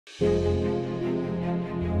De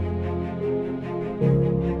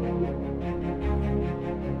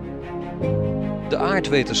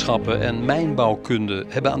aardwetenschappen en mijnbouwkunde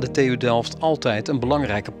hebben aan de TU Delft altijd een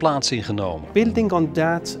belangrijke plaats ingenomen. Building on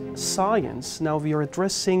that science, now we are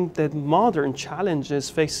addressing the modern challenges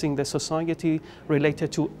facing the society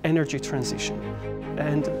related to energy transition.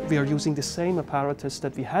 And we are using the same apparatus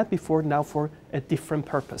that we had before now for a different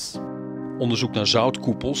purpose. Onderzoek naar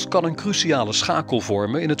zoutkoepels kan een cruciale schakel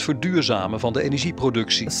vormen in het verduurzamen van de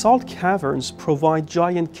energieproductie. Salt caverns provide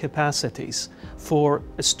giant capacities for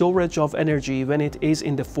storage of energy when it is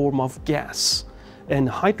in the form of gas. And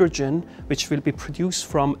hydrogen, which will be produced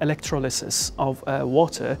from electrolysis of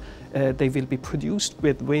water, they will be produced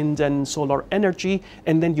with wind and solar energy,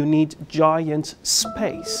 and then you need giant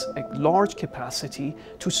space, a large capacity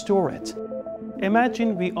to store it.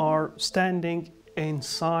 Imagine we are standing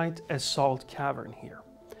inside a salt cavern here.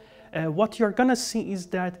 What you're gonna see is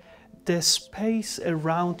that the space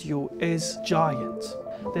around you is giant.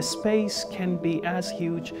 The space can be as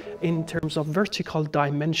huge in terms of vertical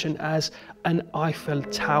dimension as an Eiffel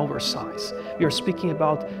Tower size. We are speaking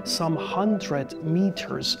about some 100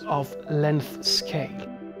 meters of length scale.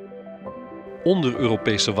 Onder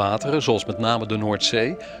Europese wateren, zoals met name de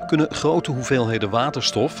Noordzee, kunnen grote hoeveelheden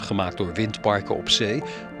waterstof, gemaakt door windparken op zee,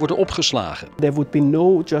 worden opgeslagen. There would be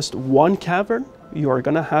no just one cavern. You are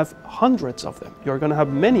going to have hundreds of them. You are going to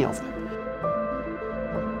have many of them.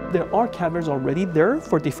 There are caverns already there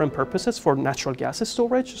for different purposes, for natural gas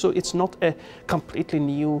storage, so it's not a completely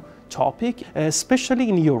new topic. Especially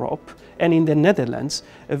in Europe and in the Netherlands,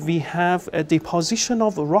 we have a deposition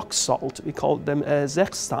of rock salt. We call them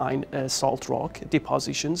zechstein salt rock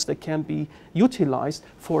depositions that can be utilized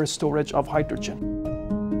for storage of hydrogen.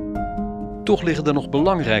 Toch liggen er nog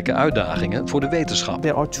belangrijke uitdagingen voor de wetenschap.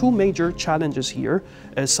 There are two major challenges here,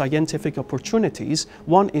 scientific opportunities.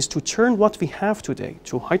 One is to turn what we have today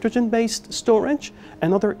to hydrogen-based storage.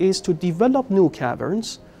 Another is to develop new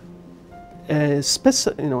caverns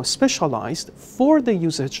specialized for the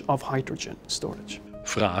usage of hydrogen storage.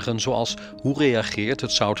 Vragen zoals hoe reageert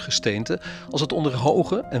het zoutgesteente als het onder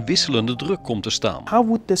hoge en wisselende druk komt te staan? How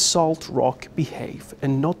would the salt rock behave,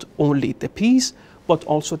 and not only the piece, but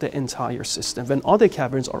also the entire system, when other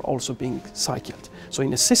caverns are also being cycled. So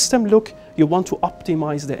in a system look, you want to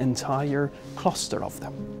optimize the entire cluster of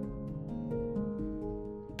them.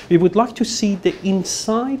 We would like to see the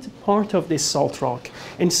inside part of this salt rock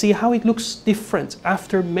and see how it looks different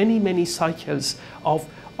after many cycles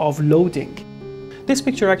of loading. This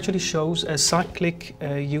picture actually shows a cyclic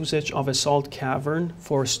usage of a salt cavern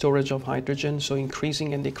for storage of hydrogen, so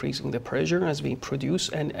increasing and decreasing the pressure as we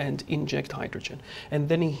produce and inject hydrogen. And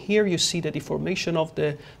then here you see the deformation of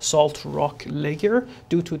the salt rock layer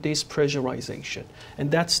due to this pressurization.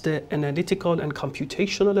 And that's the analytical and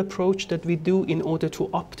computational approach that we do in order to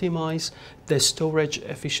optimize the storage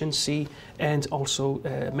efficiency and also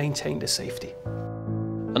maintain the safety.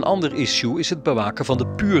 Een ander issue is het bewaken van de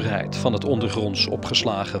puurheid van het ondergronds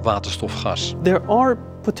opgeslagen waterstofgas. There are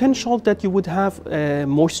potential that you would have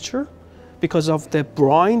moisture because of the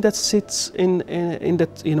brine that sits in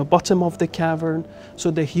the bottom of the cavern.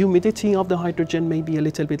 So the humidity of the hydrogen may be a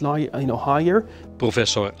little bit higher.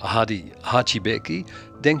 Professor Hadi Hajibeygi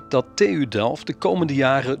denkt dat TU Delft de komende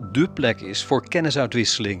jaren dé plek is voor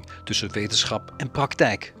kennisuitwisseling tussen wetenschap en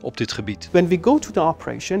praktijk op dit gebied. When we go to the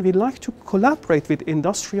operation, we like to collaborate with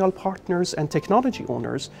industrial partners and technology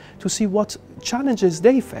owners to see what challenges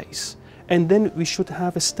they face. And then we should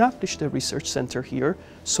have established a research center here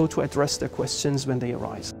so to address the questions when they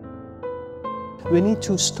arise. We need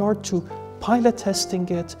to start to pilot testing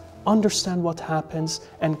it, understand what happens,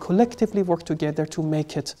 and collectively work together to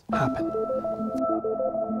make it happen.